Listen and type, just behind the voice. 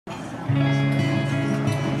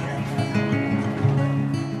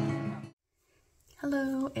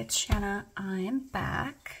Hello, it's Shanna. I'm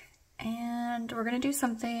back and we're going to do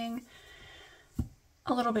something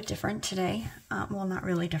a little bit different today. Well, not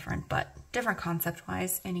really different, but different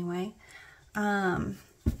concept-wise anyway. I've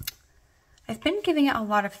been giving it a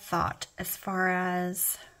lot of thought as far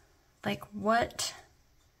as like what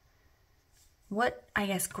I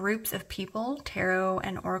guess groups of people tarot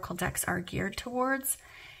and oracle decks are geared towards.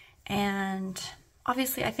 And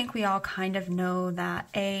obviously I think we all kind of know that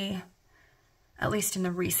at least in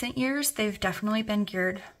the recent years, they've definitely been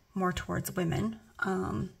geared more towards women.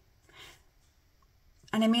 And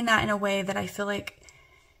I mean that in a way that I feel like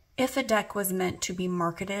if a deck was meant to be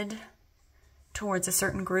marketed towards a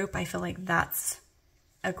certain group, I feel like that's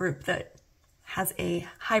a group that has a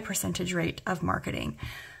high percentage rate of marketing.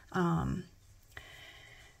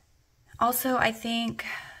 Also, I think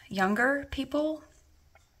younger people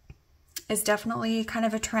is definitely kind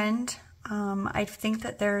of a trend. I think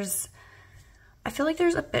that I feel like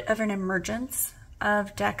there's a bit of an emergence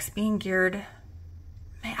of decks being geared.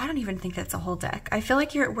 I don't even think that's a whole deck. I feel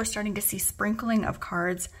like we're starting to see sprinkling of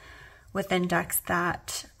cards within decks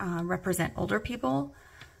that represent older people.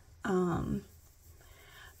 But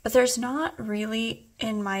there's not really,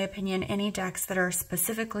 in my opinion, any decks that are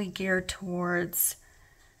specifically geared towards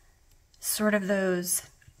sort of those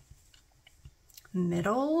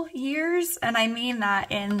middle years. And I mean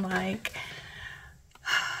that in like,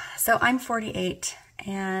 so I'm 48,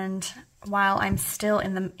 and while I'm still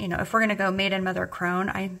in the, if we're going to go maiden, mother, crone,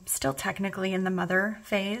 I'm still technically in the mother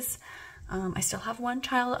phase. I still have one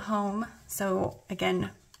child at home. So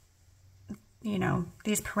again,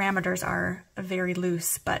 these parameters are very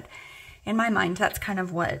loose, but in my mind, that's kind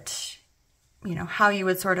of what, how you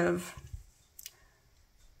would sort of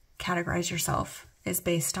categorize yourself is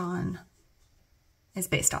based on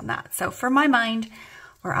that. So for my mind,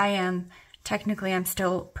 where I am, technically, I'm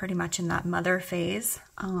still pretty much in that mother phase,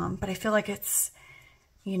 but I feel like it's,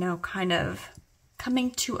 kind of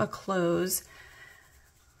coming to a close.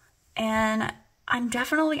 And I'm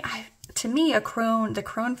definitely, to me, the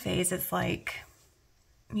crone phase is like,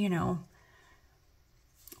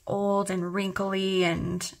 old and wrinkly,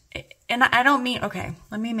 and I don't mean, okay,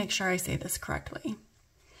 let me make sure I say this correctly.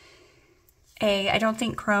 I don't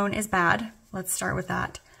think crone is bad. Let's start with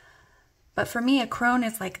that. But for me, a crone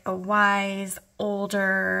is like a wise,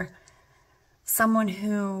 older, someone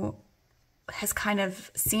who has kind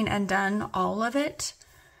of seen and done all of it.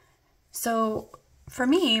 So for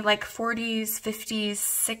me, like 40s, 50s,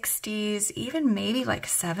 60s, even maybe like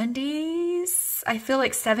 70s. I feel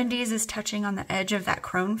like 70s is touching on the edge of that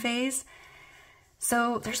crone phase.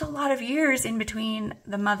 So there's a lot of years in between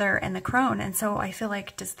the mother and the crone. And so I feel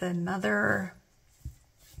like, does the mother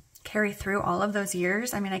carry through all of those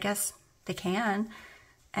years? I mean, I guess they can.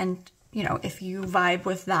 And, if you vibe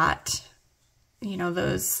with that,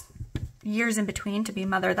 those years in between to be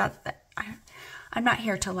mother, I'm not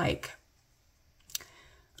here to like,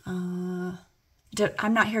 I'm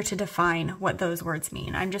not here to define what those words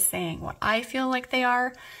mean. I'm just saying what I feel like they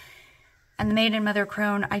are. And the maiden, mother,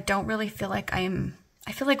 crone, I don't really feel like I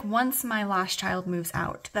feel like once my last child moves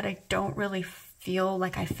out, that I don't really feel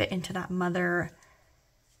like I fit into that mother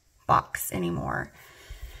box anymore.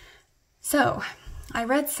 So I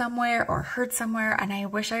read somewhere or heard somewhere, and I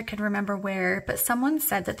wish I could remember where, but someone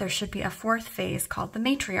said that there should be a fourth phase called the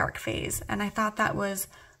matriarch phase. And I thought that was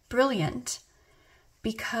brilliant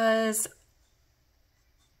because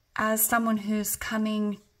as someone who's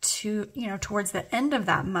coming to, towards the end of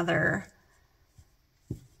that mother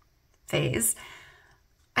phase,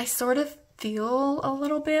 I sort of feel a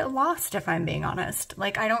little bit lost, if I'm being honest.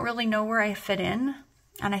 Like, I don't really know where I fit in.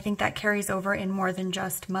 And I think that carries over in more than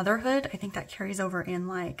just motherhood. I think that carries over in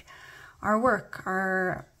like our work,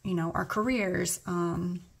 our careers,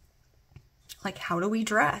 like how do we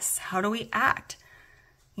dress? How do we act?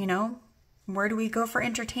 Where do we go for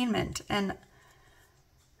entertainment? And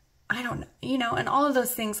I don't know, and all of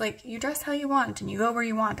those things, like you dress how you want and you go where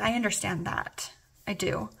you want. I understand that. I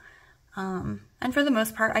do. And for the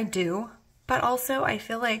most part, I do. But also I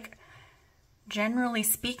feel like, generally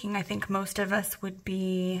speaking, I think most of us would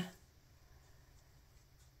be,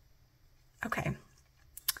 okay,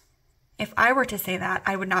 if I were to say that,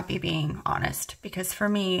 I would not be being honest, because for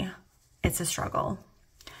me, it's a struggle.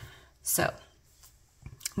 So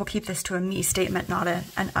we'll keep this to a me statement, not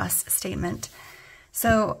an us statement.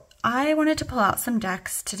 So I wanted to pull out some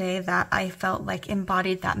decks today that I felt like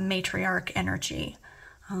embodied that matriarch energy,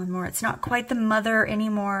 where it's not quite the mother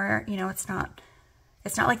anymore.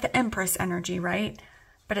 It's not like the Empress energy, right?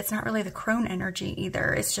 but it's not really the crone energy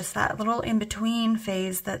either. It's just that little in-between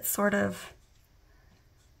phase that's sort of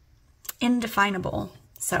indefinable.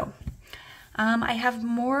 So I have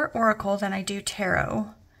more Oracle than I do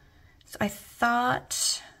Tarot. So I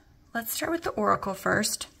thought, let's start with the Oracle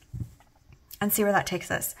first and see where that takes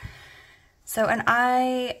us. So, and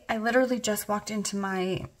I literally just walked into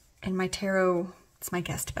my Tarot, it's my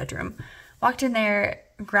guest bedroom, walked in there,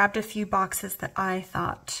 grabbed a few boxes that I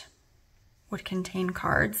thought would contain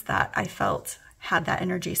cards that I felt had that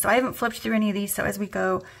energy. So I haven't flipped through any of these, so as we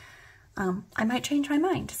go, I might change my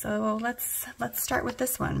mind. So let's start with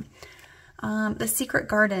this one. The Secret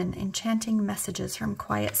Garden, Enchanting Messages from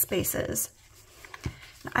Quiet Spaces.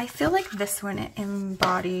 I feel like this one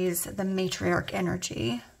embodies the matriarch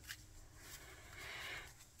energy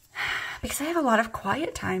because I have a lot of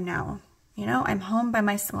quiet time now. You know, I'm home by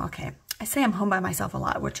myself. Okay, I say I'm home by myself a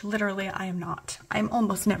lot, which literally I am not. I'm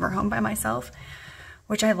almost never home by myself,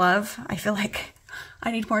 which I love. I feel like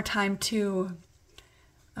I need more time to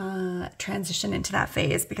transition into that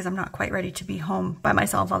phase because I'm not quite ready to be home by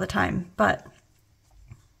myself all the time. But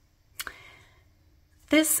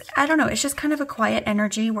this, I don't know, it's just kind of a quiet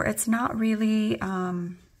energy where it's not really,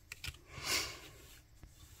 I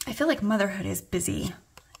feel like motherhood is busy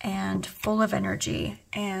and full of energy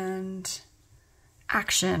and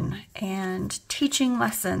action and teaching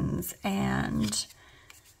lessons and,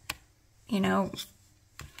 you know,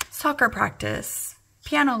 soccer practice,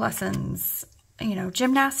 piano lessons, you know,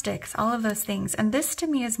 gymnastics, all of those things. And this to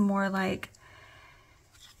me is more like,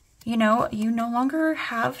 you know, you no longer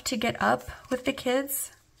have to get up with the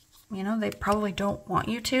kids. You know, they probably don't want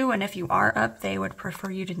you to. And if you are up, they would prefer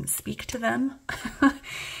you didn't speak to them,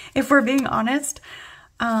 if we're being honest.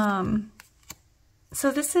 So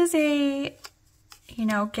this is a, you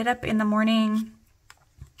know, get up in the morning,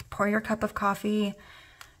 pour your cup of coffee,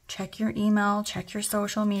 check your email, check your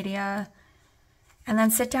social media, and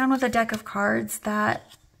then sit down with a deck of cards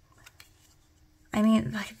that, I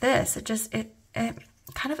mean, like this, it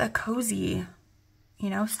kind of a cozy, you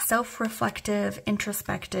know, self-reflective,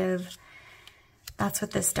 introspective. That's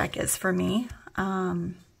what this deck is for me.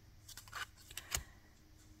 So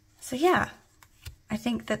yeah, I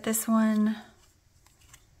think that this one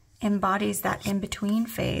embodies that in-between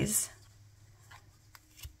phase.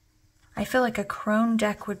 I feel like a crone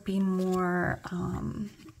deck would be more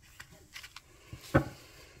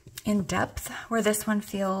in depth, where this one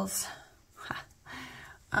feels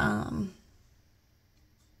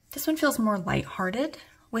this one feels more lighthearted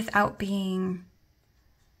without being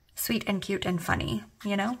sweet and cute and funny,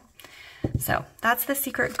 you know? So that's the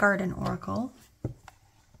Secret Garden Oracle. If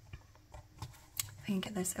I can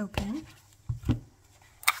get this open.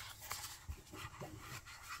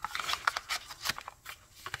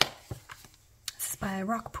 This is by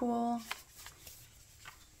Rockpool.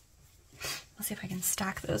 Let's see if I can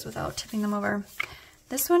stack those without tipping them over.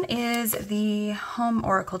 This one is the H.O.M.E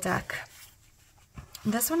Oracle deck.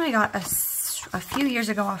 This one I got a few years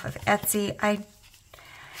ago off of Etsy.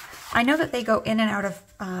 I know that they go in and out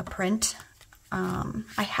of print.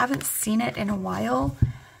 I haven't seen it in a while,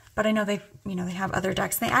 but I know they have other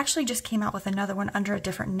decks. They actually just came out with another one under a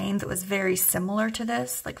different name that was very similar to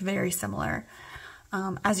this, like very similar.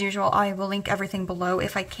 As usual, I will link everything below.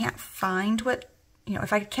 If I can't find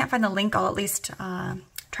if I can't find the link, I'll at least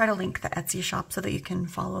try to link the Etsy shop so that you can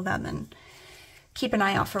follow them and keep an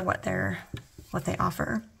eye out for what they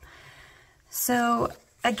offer. So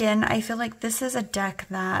again, I feel like this is a deck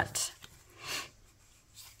that,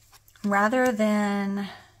 rather than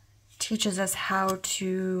teaches us how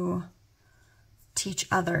to teach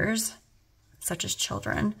others, such as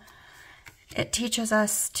children, it teaches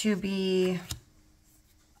us to be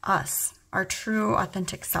us, our true,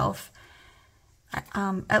 authentic self.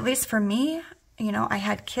 At least for me, you know, I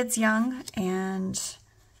had kids young, and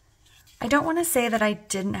I don't want to say that I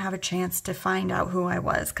didn't have a chance to find out who I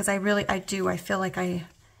was, because I do. I feel like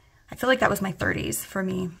that was my 30s for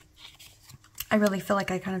me. I really feel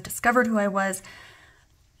like I kind of discovered who I was,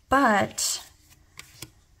 but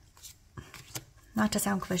not to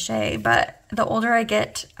sound cliche, but the older I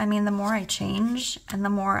get, I mean, the more I change and the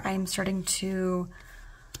more I'm starting to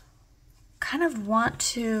kind of want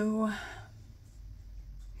to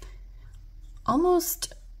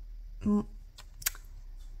almost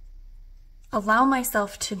allow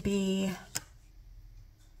myself to be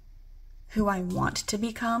who I want to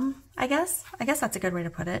become, I guess. I guess that's a good way to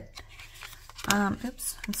put it.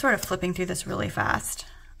 Oops, I'm sort of flipping through this really fast.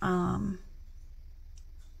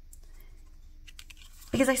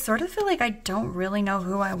 Because I sort of feel like I don't really know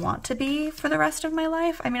who I want to be for the rest of my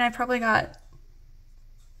life. I mean, I probably got,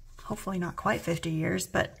 hopefully not quite 50 years,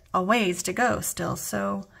 but a ways to go still.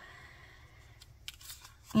 So,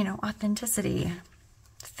 you know, authenticity,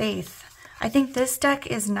 faith. I think this deck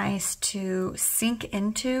is nice to sink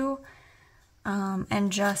into,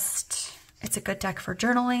 and just, it's a good deck for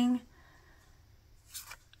journaling.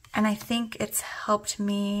 And I think it's helped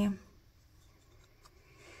me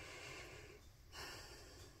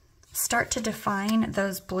start to define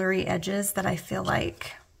those blurry edges that I feel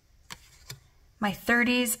like my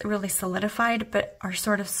 30s really solidified, but are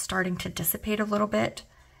sort of starting to dissipate a little bit.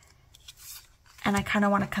 And I kind of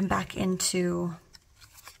want to come back into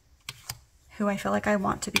who I feel like I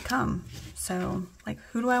want to become. So, like,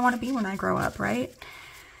 who do I want to be when I grow up, right?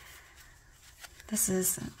 This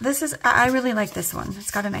is, I really like this one. It's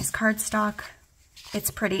got a nice cardstock. It's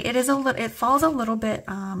pretty. It is it falls a little bit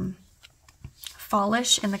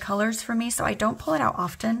fallish in the colors for me, so I don't pull it out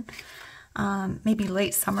often. Maybe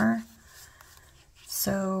late summer.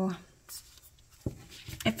 So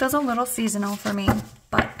it feels a little seasonal for me,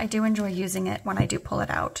 but I do enjoy using it when I do pull it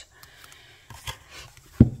out.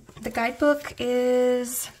 The guidebook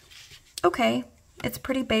is okay. It's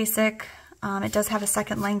pretty basic. It does have a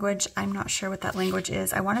second language. I'm not sure what that language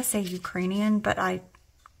is. I want to say Ukrainian, but I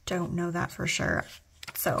don't know that for sure.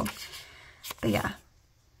 So, but yeah,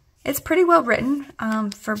 it's pretty well written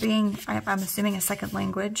for being, I'm assuming, a second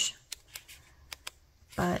language.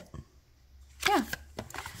 But yeah,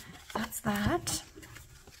 that's that.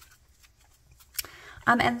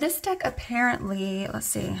 And this deck apparently, let's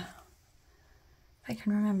see if I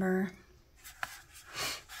can remember.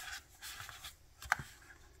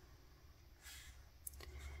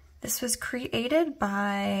 This was created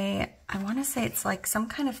by, I want to say it's like some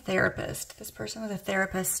kind of therapist. This person was a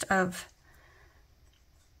therapist of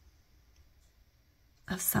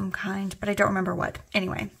some kind, but I don't remember what.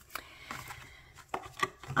 Anyway,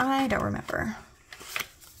 I don't remember.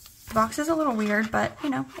 The box is a little weird, but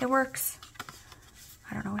you know, it works.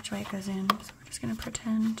 I don't know which way it goes in, so we're just going to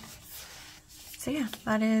pretend. So yeah,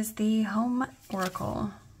 that is the H.O.M.E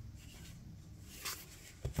Oracle.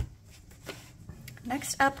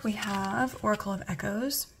 Next up, we have Oracle of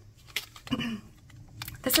Echoes.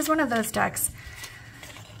 This is one of those decks.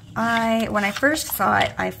 When I first saw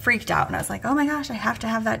it, I freaked out and I was like, oh my gosh, I have to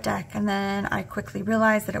have that deck. And then I quickly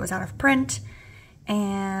realized that it was out of print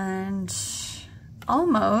and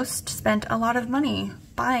almost spent a lot of money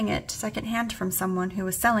buying it secondhand from someone who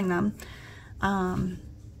was selling them. And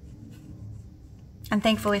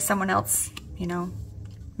thankfully someone else, you know,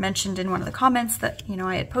 mentioned in one of the comments that, you know,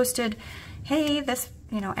 I had posted, hey, this,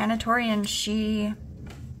 you know, Anatorian, she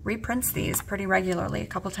reprints these pretty regularly, a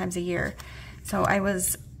couple times a year. So I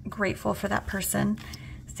was grateful for that person.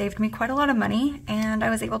 Saved me quite a lot of money, and I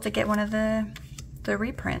was able to get one of the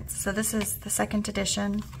reprints. So this is the second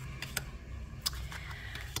edition.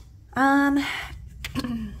 Kind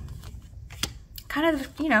of,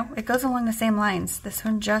 you know, it goes along the same lines. This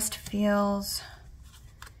one just feels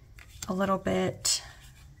a little bit,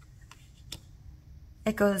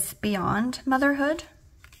 it goes beyond motherhood.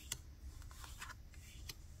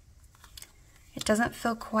 It doesn't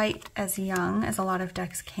feel quite as young as a lot of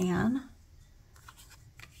decks can.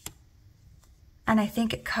 And I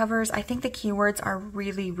think it covers, I think the keywords are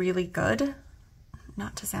really, really good.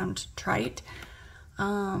 Not to sound trite.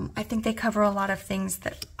 I think they cover a lot of things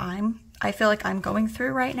that I feel like I'm going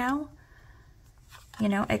through right now. You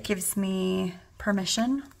know, it gives me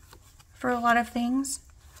permission for a lot of things.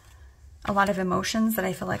 A lot of emotions that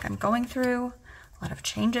I feel like I'm going through. A lot of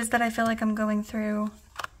changes that I feel like I'm going through.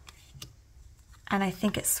 And I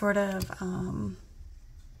think it sort of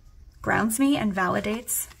grounds me and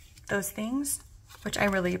validates those things, which I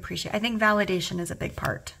really appreciate. I think validation is a big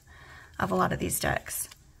part of a lot of these decks.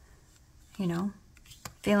 You know,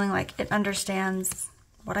 feeling like it understands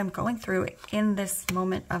what I'm going through in this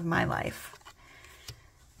moment of my life.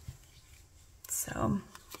 So,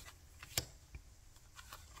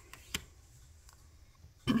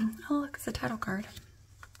 oh look, it's a title card.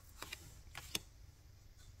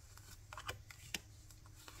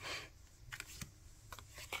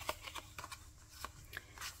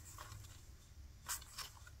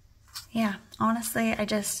 Yeah, honestly, I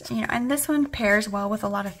just, you know, and this one pairs well with a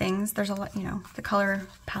lot of things. There's a lot, you know, the color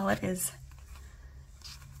palette is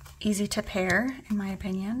easy to pair, in my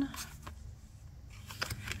opinion.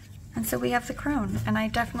 And so we have the crone, and I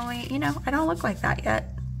definitely, you know, I don't look like that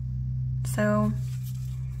yet. So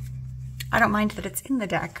I don't mind that it's in the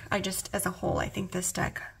deck. I just, as a whole, I think this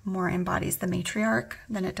deck more embodies the matriarch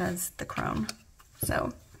than it does the crone.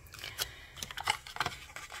 So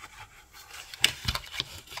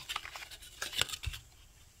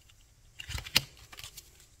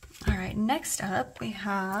next up we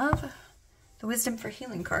have the Wisdom for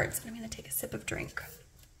Healing cards. I'm going to take a sip of drink.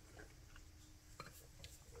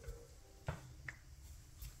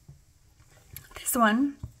 This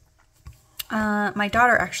one, my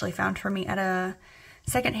daughter actually found for me at a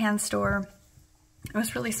secondhand store. It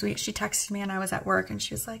was really sweet. She texted me and I was at work and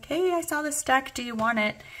she was like, hey, I saw this deck. Do you want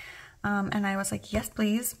it? And I was like, yes,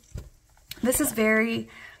 please. This is very,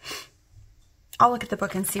 I'll look at the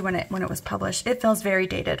book and see when it was published. It feels very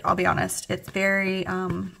dated, I'll be honest. It's very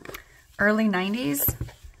early 90s.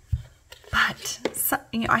 But,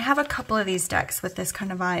 you know, I have a couple of these decks with this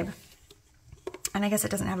kind of vibe. And I guess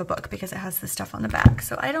it doesn't have a book because it has the stuff on the back.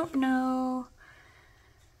 So I don't know.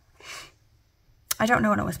 I don't know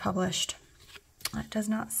when it was published. It does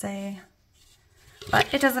not say.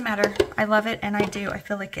 But it doesn't matter. I love it and I do. I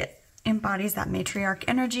feel like it embodies that matriarch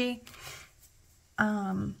energy.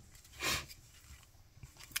 You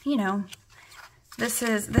know, this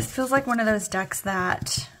feels like one of those decks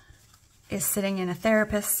that is sitting in a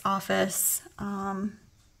therapist's office.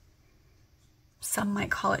 Some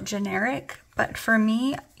might call it generic, but for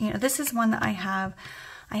me, you know, this is one that I have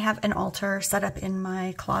an altar set up in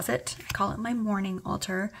my closet. I call it my morning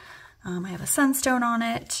altar. I have a sunstone on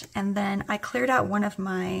it, and then I cleared out one of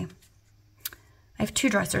my, I have two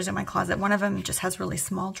dressers in my closet. One of them just has really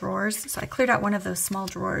small drawers, so I cleared out one of those small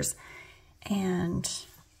drawers and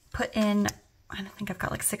put in, I don't think I've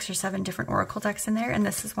got like 6 or 7 different Oracle decks in there, and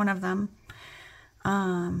this is one of them.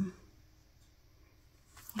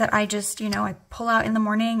 That I just, you know, I pull out in the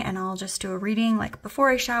morning and I'll just do a reading like before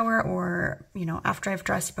I shower or, you know, after I've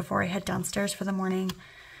dressed before I head downstairs for the morning.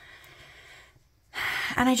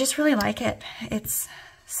 And I just really like it. It's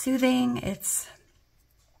soothing. It's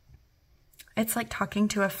like talking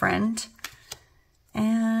to a friend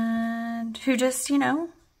and who just, you know,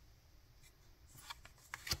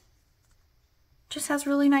 just has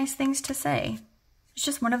really nice things to say. It's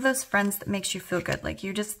just one of those friends that makes you feel good. Like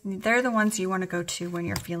they're the ones you want to go to when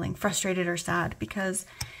you're feeling frustrated or sad because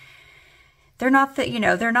they're not the, you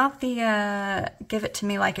know, they're not the give it to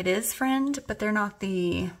me like it is friend, but they're not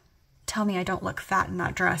the tell me I don't look fat in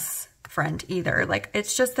that dress friend either. Like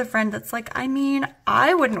it's just the friend that's like, I mean,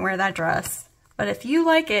 I wouldn't wear that dress, but if you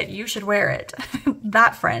like it, you should wear it.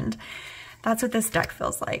 That friend. That's what this deck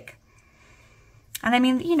feels like. And I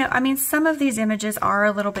mean, you know, I mean, some of these images are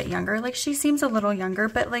a little bit younger. Like, she seems a little younger,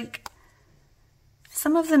 but, like,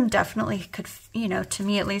 some of them definitely could, you know, to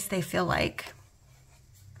me at least, they feel like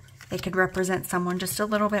they could represent someone just a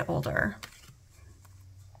little bit older.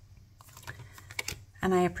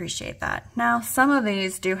 And I appreciate that. Now, some of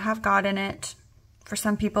these do have God in it. For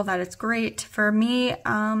some people, that is great. For me,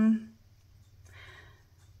 I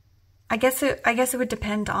guess it would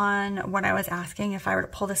depend on what I was asking. If I were to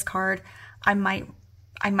pull this card, I might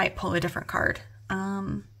pull a different card.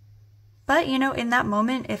 But you know, in that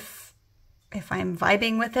moment, if I'm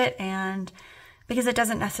vibing with it, and because it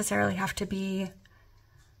doesn't necessarily have to be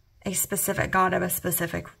a specific god of a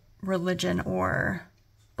specific religion or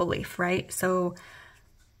belief, right? So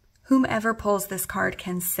whomever pulls this card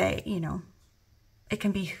can say, you know, it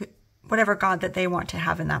can be whatever god that they want to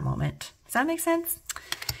have in that moment. Does that make sense?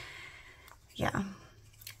 Yeah.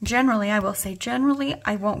 Generally, I will say, generally,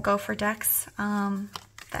 I won't go for decks that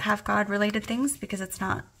have God-related things because it's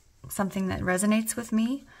not something that resonates with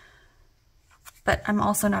me. But I'm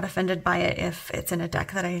also not offended by it if it's in a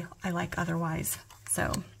deck that I like otherwise.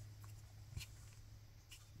 So,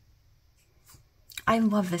 I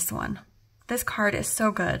love this one. This card is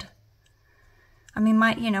so good. I mean,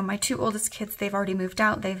 my 2 oldest kids, they've already moved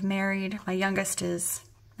out. They've married. My youngest is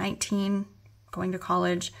 19, going to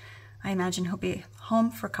college. I imagine he'll be home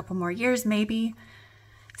for a couple more years, maybe.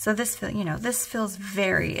 So this, you know, this feels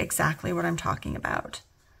very exactly what I'm talking about.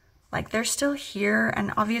 Like, they're still here,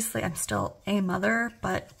 and obviously I'm still a mother,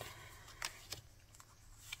 but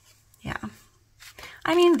yeah.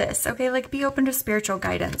 I mean this, okay, like, be open to spiritual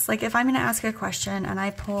guidance. Like, if I'm going to ask a question and I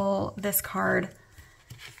pull this card,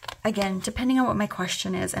 again, depending on what my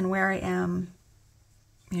question is and where I am,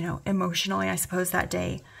 you know, emotionally, I suppose, that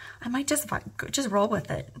day, I might just roll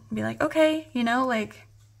with it. Be like, okay, you know, like,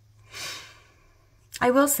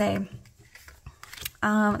 I will say,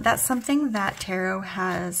 that's something that tarot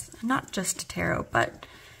has, not just tarot, but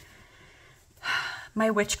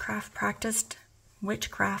my witchcraft practice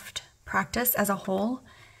as a whole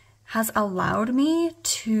has allowed me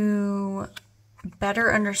to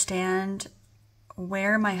better understand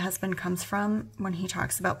where my husband comes from when he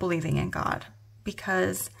talks about believing in God.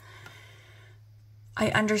 Because I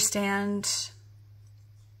understand,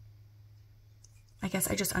 I guess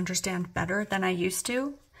I just understand better than I used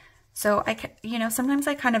to. So you know, sometimes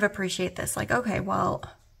I kind of appreciate this. Like, okay, well,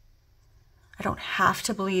 I don't have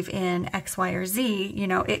to believe in X, Y, or Z. You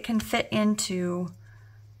know, it can fit into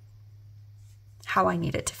how I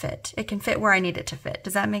need it to fit. It can fit where I need it to fit.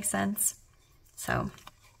 Does that make sense? So,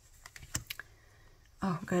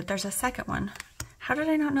 oh, good. There's a second one. How did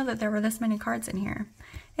I not know that there were this many cards in here?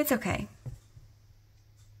 It's okay.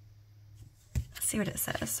 Let's see what it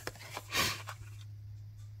says.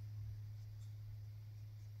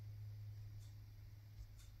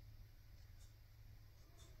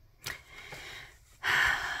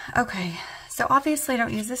 Okay, so obviously I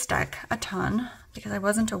don't use this deck a ton because I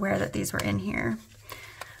wasn't aware that these were in here.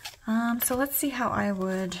 So let's see how I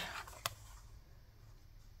would...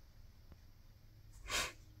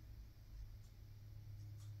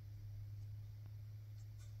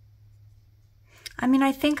 I mean,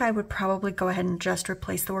 I think I would probably go ahead and just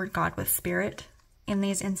replace the word God with spirit in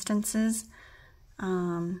these instances.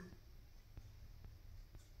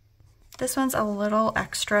 This one's a little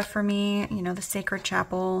extra for me, you know, the Sacred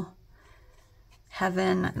Chapel,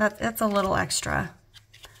 Heaven, that's a little extra.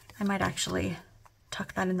 I might actually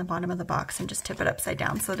tuck that in the bottom of the box and just tip it upside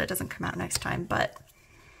down so that it doesn't come out next time. But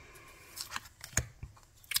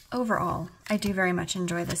overall, I do very much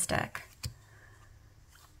enjoy this deck.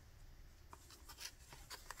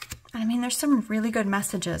 I mean, there's some really good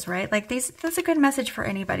messages, right? Like that's a good message for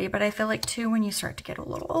anybody, but I feel like too, when you start to get a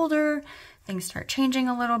little older, things start changing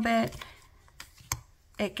a little bit,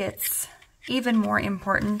 it gets even more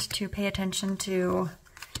important to pay attention to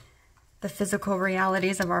the physical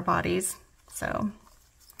realities of our bodies. So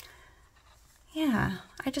yeah,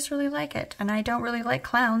 I just really like it. And I don't really like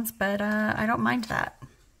clowns, but I don't mind that.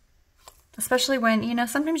 Especially when, you know,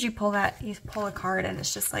 sometimes you pull a card and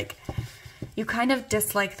it's just like, you kind of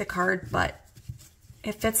dislike the card, but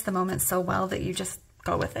it fits the moment so well that you just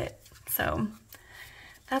go with it. So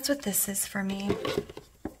that's what this is for me.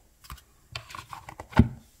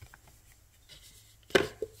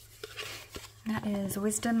 That is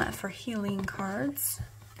Wisdom for Healing cards.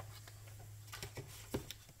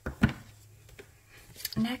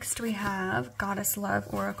 Next we have Goddess Love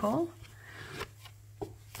Oracle.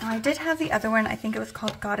 I did have the other one, I think it was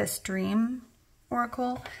called Goddess Dream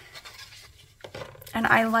Oracle. And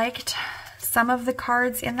I liked some of the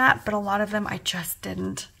cards in that, but a lot of them I just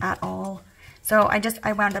didn't at all. So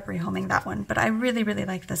I wound up rehoming that one, but I really, really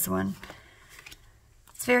like this one.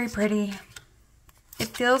 It's very pretty. It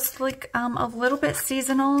feels like a little bit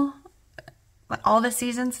seasonal. All the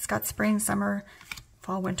seasons, it's got spring, summer,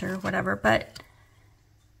 fall, winter, whatever. But,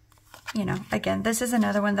 you know, again, this is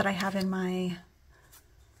another one that I have in my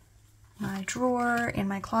drawer, in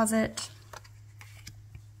my closet.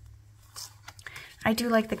 I do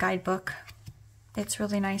like the guidebook. It's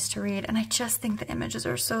really nice to read, and I just think the images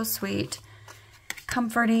are so sweet,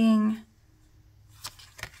 comforting.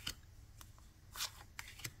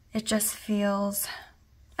 It just feels,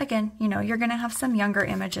 again, you know, you're going to have some younger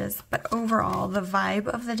images, but overall, the vibe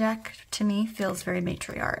of the deck, to me, feels very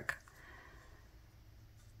matriarch.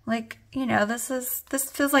 Like, you know, this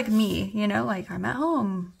feels like me, you know, like I'm at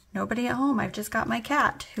home, nobody at home. I've just got my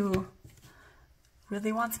cat who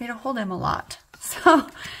really wants me to hold him a lot. So,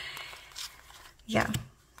 yeah,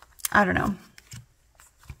 I don't know.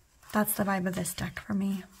 That's the vibe of this deck for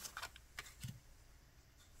me.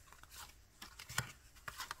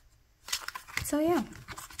 So, yeah.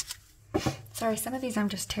 Sorry, some of these I'm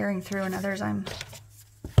just tearing through and others I'm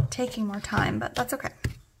taking more time, but that's okay.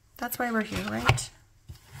 That's why we're here, right?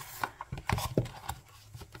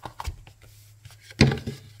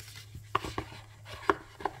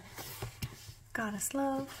 Goddess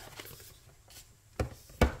Love.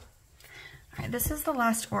 All right, this is the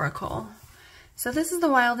last oracle. So this is the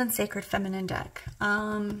Wild and Sacred Feminine deck.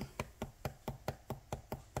 I've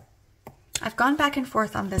gone back and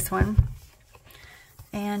forth on this one.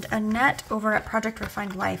 And Annette over at Project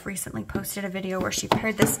Refined Life recently posted a video where she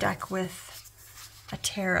paired this deck with a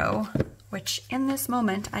tarot, which in this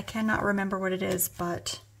moment I cannot remember what it is,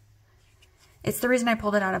 but it's the reason I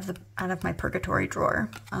pulled it out of my purgatory drawer.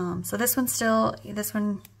 So this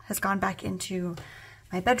one has gone back into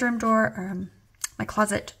my bedroom drawer, my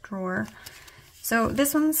closet drawer. So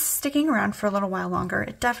this one's sticking around for a little while longer.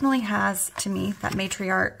 It definitely has, to me, that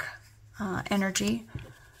matriarch energy.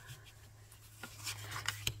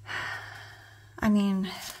 I mean,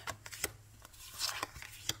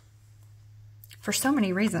 for so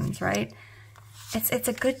many reasons, right? It's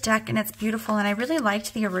a good deck and it's beautiful, and I really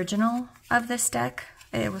liked the original of this deck.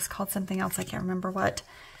 It was called something else, I can't remember what.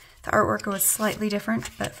 The artwork was slightly different,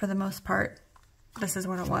 but for the most part, this is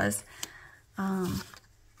what it was. And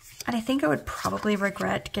I think I would probably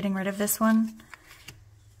regret getting rid of this one.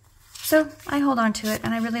 So I hold on to it,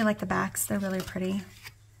 and I really like the backs. They're really pretty.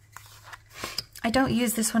 I don't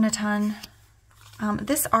use this one a ton.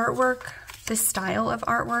 This artwork, this style of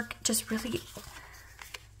artwork just really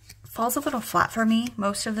falls a little flat for me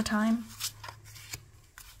most of the time.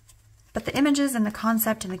 But the images and the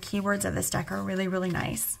concept and the keywords of this deck are really, really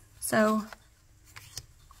nice. So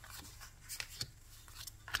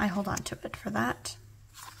I hold on to it for that.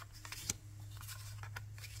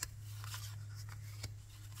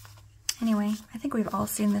 Anyway, I think we've all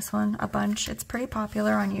seen this one a bunch. It's pretty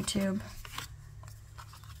popular on YouTube.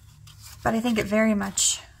 But I think it very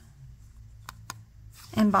much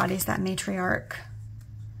embodies that matriarch.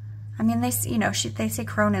 I mean, they say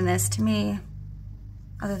crone in this. To me,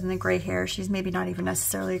 other than the gray hair, she's maybe not even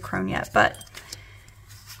necessarily a crone yet, but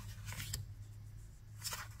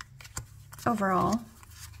overall,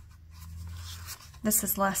 this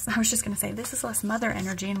is less, I was just going to say, this is less mother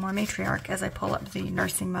energy and more matriarch as I pull up the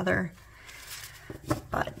nursing mother.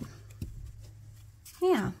 But,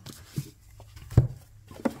 yeah.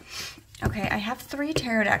 Okay, I have 3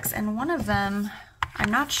 tarot decks, and one of them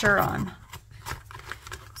I'm not sure on.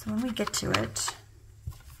 So when we get to it,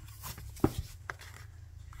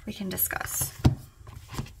 we can discuss.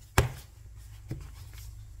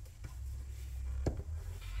 All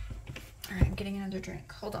right, I'm getting another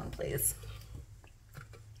drink. Hold on, please.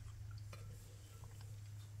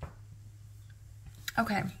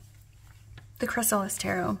 Okay, the Chrysalis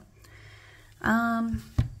Tarot.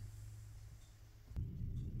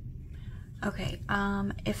 Okay,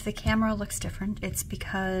 if the camera looks different, it's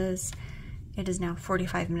because it is now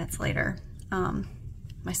 45 minutes later.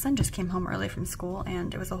 My son just came home early from school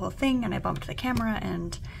and it was a whole thing, and I bumped the camera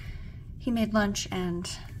and he made lunch and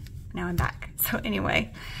now I'm back. So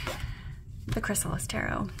anyway, the Chrysalis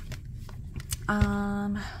Tarot.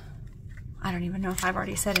 I don't even know if I've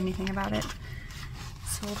already said anything about it.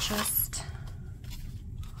 So we'll just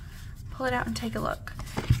pull it out and take a look.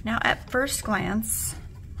 Now at first glance,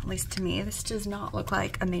 at least to me, this does not look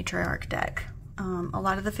like a matriarch deck. A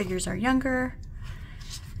lot of the figures are younger,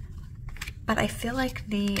 but I feel like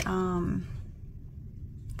the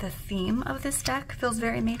theme of this deck feels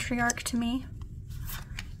very matriarch to me.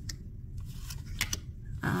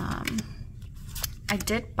 I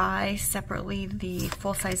did buy separately the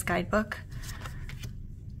full-size guidebook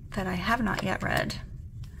that I have not yet read.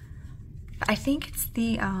 I think it's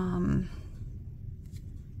the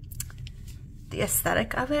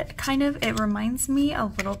aesthetic of it, kind of. It reminds me a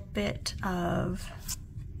little bit of,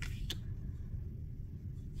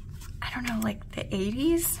 I don't know, like the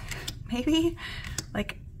 80s, maybe?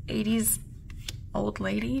 Like 80s old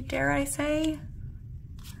lady, dare I say?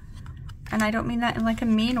 And I don't mean that in like a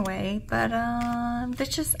mean way, but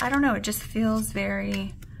it's just, I don't know, it just feels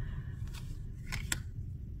very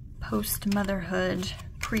post-motherhood,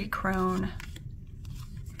 pre-crone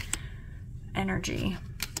energy.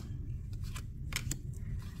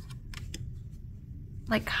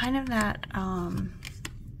 Like kind of that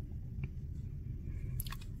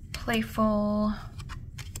playful,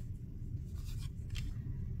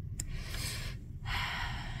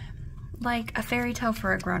 like a fairy tale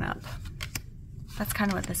for a grown-up. That's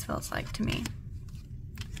kind of what this feels like to me.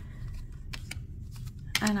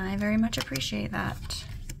 And I very much appreciate that.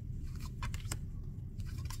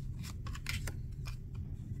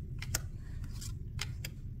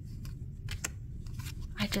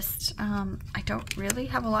 I don't really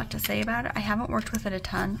have a lot to say about it. I haven't worked with it a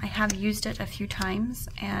ton. I have used it a few times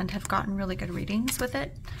and have gotten really good readings with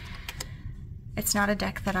it. It's not a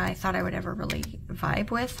deck that I thought I would ever really vibe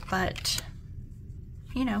with, but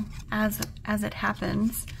you know, as it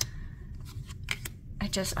happens, I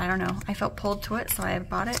don't know. I felt pulled to it, so I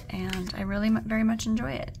bought it, and I really very much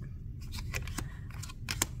enjoy it.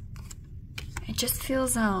 It just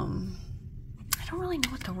feels, I don't really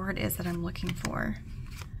know what the word is that I'm looking for.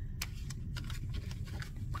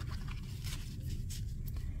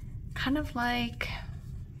 Kind of like,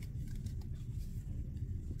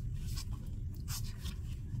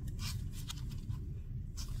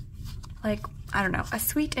 I don't know, a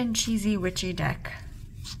sweet and cheesy witchy deck.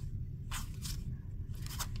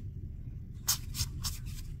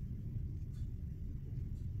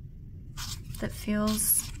 That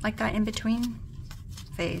feels like that in-between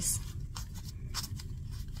phase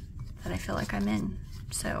that I feel like I'm in.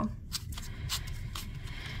 So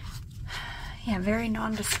yeah, very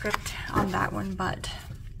nondescript on that one, but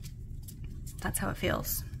that's how it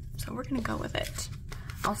feels. So we're gonna go with it.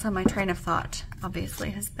 Also, my train of thought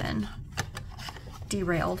obviously has been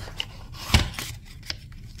derailed.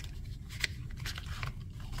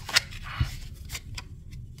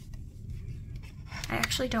 I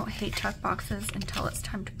actually don't hate tuck boxes until it's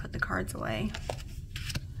time to put the cards away.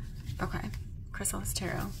 Okay, Chrysalis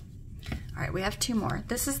Tarot. All right, we have 2 more.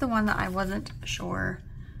 This is the one that I wasn't sure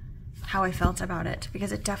how I felt about it,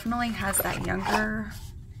 because it definitely has that younger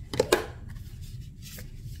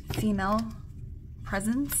female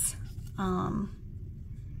presence.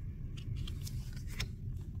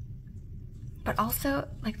 But also,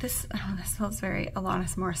 like this, oh, this feels very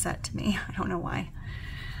Alanis Morissette to me. I don't know why.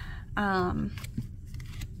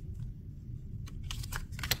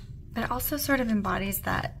 But it also sort of embodies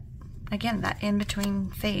that, again, that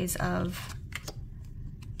in-between phase of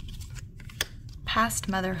past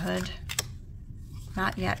motherhood,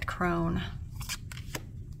 not yet crone.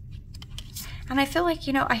 And I feel like,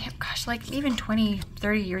 you know, gosh, like even 20,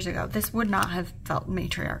 30 years ago, this would not have felt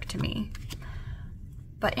matriarch to me.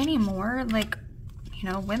 But anymore, like, you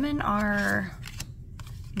know, women are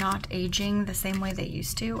not aging the same way they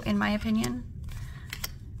used to, in my opinion.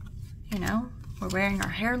 You know, we're wearing our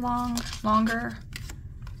hair longer.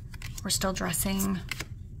 We're still dressing.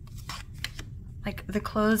 Like, the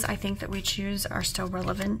clothes I think that we choose are still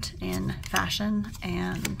relevant in fashion,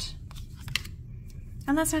 and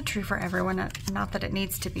that's not true for everyone. Not that it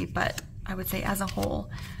needs to be, but I would say as a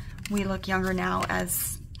whole, we look younger now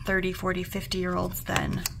as 30, 40, 50-year-olds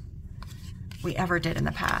than we ever did in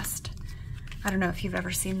the past. I don't know if you've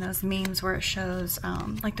ever seen those memes where it shows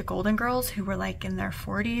like the Golden Girls who were like in their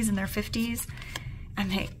 40s and their 50s,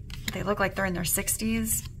 and they look like they're in their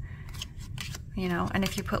 60s, you know, and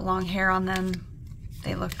if you put long hair on them,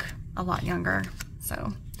 they look a lot younger.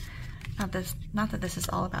 So not that this is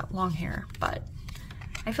all about long hair, but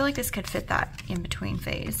I feel like this could fit that in-between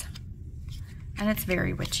phase. And it's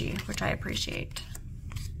very witchy, which I appreciate.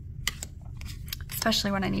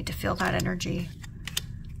 Especially when I need to feel that energy.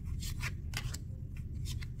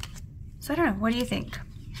 So I don't know, what do you think?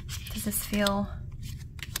 Does this feel,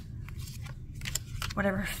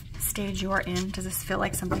 whatever stage you're in, does this feel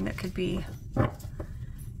like something that could be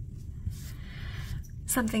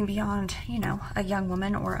something beyond, you know, a young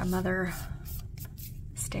woman or a mother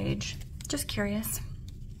stage? Just curious.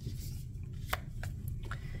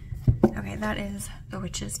 Okay, that is the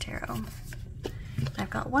Witch's Tarot.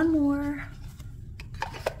 I've got one more.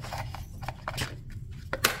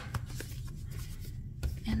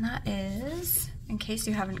 And that is, in case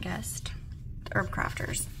you haven't guessed, the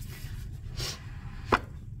Herbcrafters.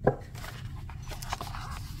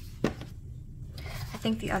 I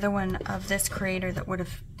think the other one of this creator that would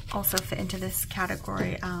have also fit into this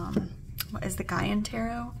category is the Gaian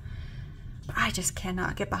Tarot. I just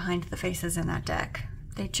cannot get behind the faces in that deck.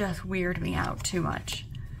 They just weird me out too much.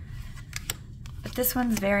 But this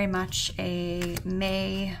one's very much a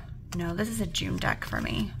May, no, this is a June deck for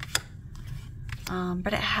me.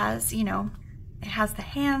 But it has, you know, it has the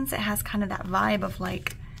hands, it has kind of that vibe of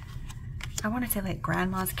like, I want to say like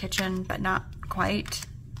grandma's kitchen, but not quite,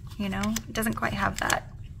 you know, it doesn't quite have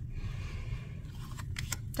that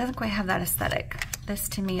aesthetic. This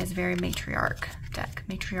to me is very matriarchal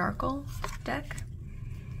deck.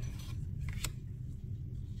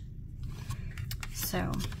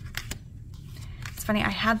 So it's funny, I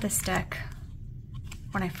had this deck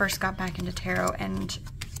when I first got back into tarot and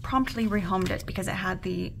promptly rehomed it because it had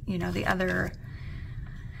the, you know, the other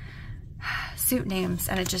suit names,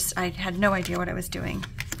 and I had no idea what I was doing.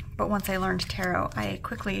 But once I learned tarot, I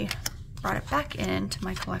quickly brought it back into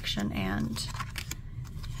my collection, and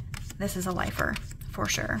this is a lifer for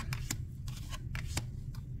sure.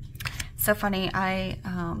 So funny, I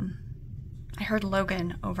heard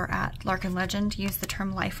Logan over at Larkin Legend use the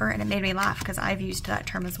term lifer, and it made me laugh because I've used that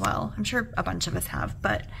term as well. I'm sure a bunch of us have,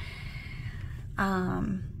 but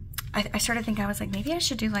I started thinking, I was like, maybe I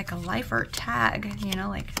should do like a lifer tag, you know,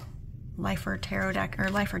 like lifer tarot deck or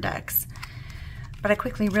lifer decks. But I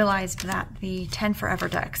quickly realized that the 10 Forever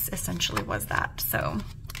decks essentially was that. So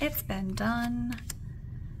it's been done,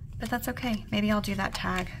 but that's okay. Maybe I'll do that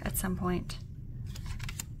tag at some point.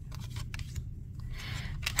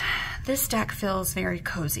 This deck feels very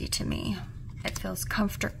cozy to me. It feels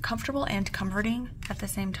comfortable and comforting at the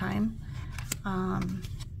same time.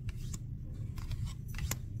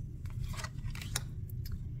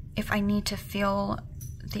 If I need to feel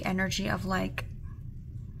the energy of like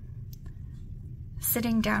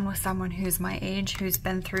sitting down with someone who's my age, who's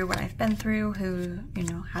been through what I've been through, who, you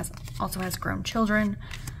know, also has grown children,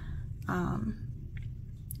 who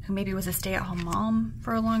maybe was a stay-at-home mom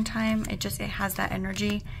for a long time, it has that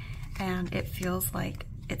energy, and it feels like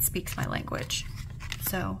it speaks my language.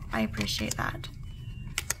 So I appreciate that.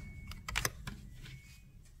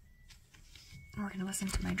 We're gonna listen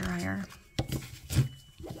to my dryer,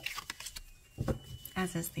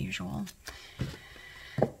 as is the usual.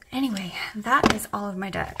 Anyway, that is all of my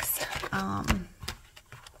decks.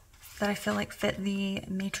 that I feel like fit the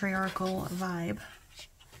matriarchal vibe.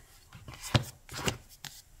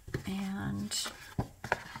 And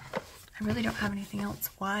I really don't have anything else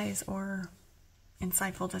wise or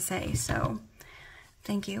insightful to say, so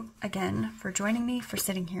thank you again for joining me, for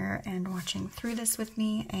sitting here and watching through this with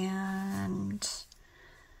me, and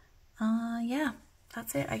yeah,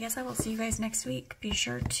 that's it. I guess I will see you guys next week. Be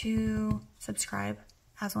sure to subscribe,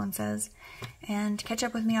 as one says, and catch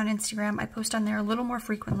up with me on Instagram. I post on there a little more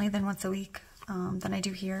frequently than once a week than I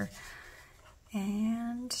do here.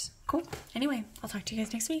 And cool. Anyway, I'll talk to you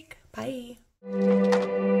guys next week. Bye.